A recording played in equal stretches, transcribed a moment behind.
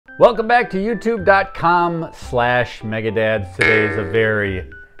Welcome back to youtube.com/megadads. Today is a very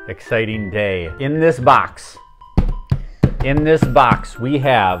exciting day. In this box we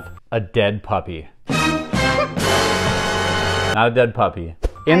have a dead puppy. Not a dead puppy.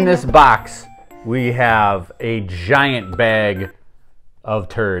 In this box we have a giant bag of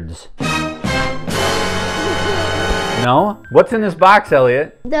turds. No? What's in this box,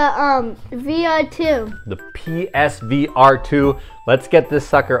 Elliot? The VR2. The PSVR2. Let's get this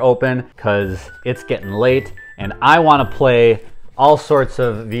sucker open because it's getting late and I want to play all sorts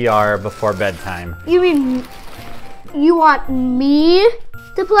of VR before bedtime. You mean you want me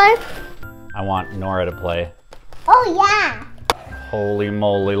to play? I want Nora to play. Oh yeah. Holy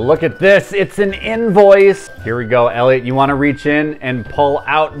moly, look at this. It's an invoice. Here we go, Elliot. You want to reach in and pull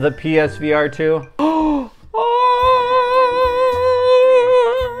out the PSVR2?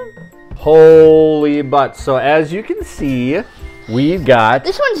 Holy butts. So as you can see, we got...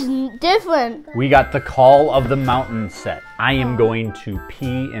 This one's different. We got the Call of the Mountain set. I am going to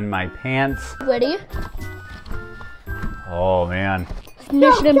pee in my pants. Ready? Oh man.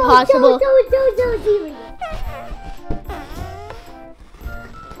 Mission Impossible.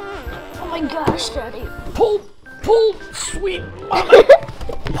 Oh my gosh, Daddy. Pull, sweet mama.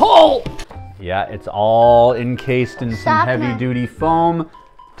 Pull. Yeah, it's all encased in some heavy-duty foam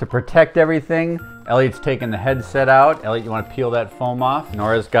to protect everything. Elliot's taking the headset out. Elliot, you want to peel that foam off?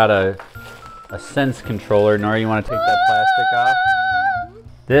 Nora's got a sense controller. Nora, you want to take that plastic off?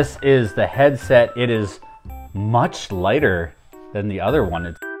 This is the headset. It is much lighter than the other one.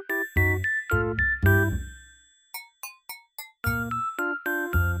 It's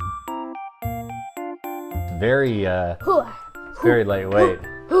very, very lightweight.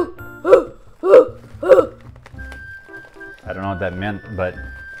 I don't know what that meant, but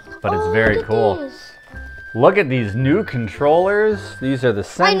it's very cool. Look at these new controllers. These are the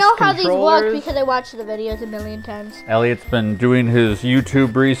Sense I know how controllers. these work because I watched the videos a million times. Elliot's been doing his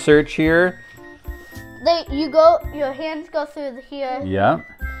YouTube research here. Your hands go through here. Yeah.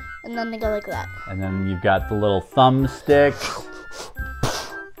 And then they go like that. And then you've got the little thumbsticks.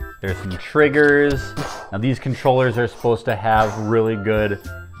 There's some triggers. Now these controllers are supposed to have really good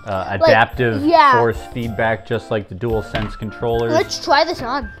adaptive force feedback, just like the DualSense controllers. Let's try this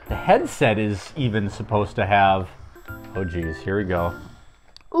on. The headset is even supposed to have, oh geez, here we go.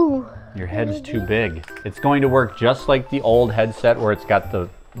 Ooh. Your head's too big. It's going to work just like the old headset where it's got the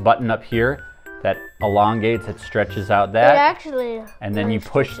button up here that elongates, it stretches out that. It actually. And then you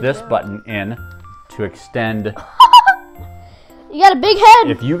push this button in to extend. You got a big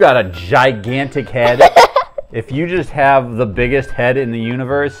head. If you got a gigantic head, if you just have the biggest head in the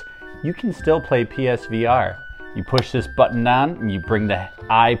universe, you can still play PSVR. You push this button down and you bring the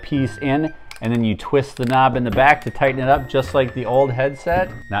eyepiece in and then you twist the knob in the back to tighten it up just like the old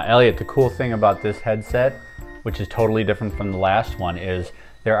headset. Now Elliot, the cool thing about this headset, which is totally different from the last one, is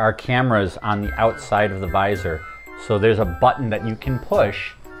there are cameras on the outside of the visor. So there's a button that you can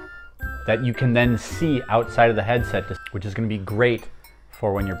push that you can then see outside of the headset, which is going to be great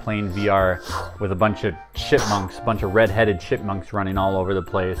for when you're playing VR with a bunch of chipmunks, a bunch of red-headed chipmunks running all over the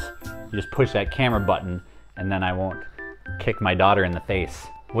place. You just push that camera button and then I won't kick my daughter in the face.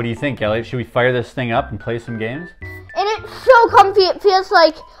 What do you think, Elliot? Should we fire this thing up and play some games? And it's so comfy, it feels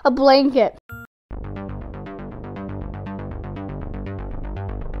like a blanket.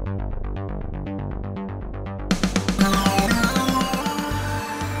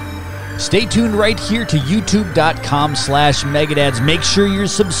 Stay tuned right here to youtube.com/megadads. Make sure you're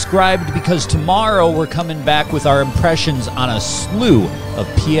subscribed because tomorrow we're coming back with our impressions on a slew of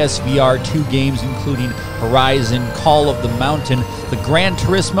PSVR2 games, including Horizon, Call of the Mountain, the Gran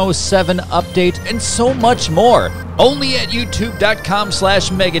Turismo 7 update, and so much more. Only at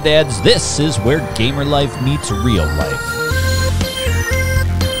youtube.com/megadads. This is where gamer life meets real life.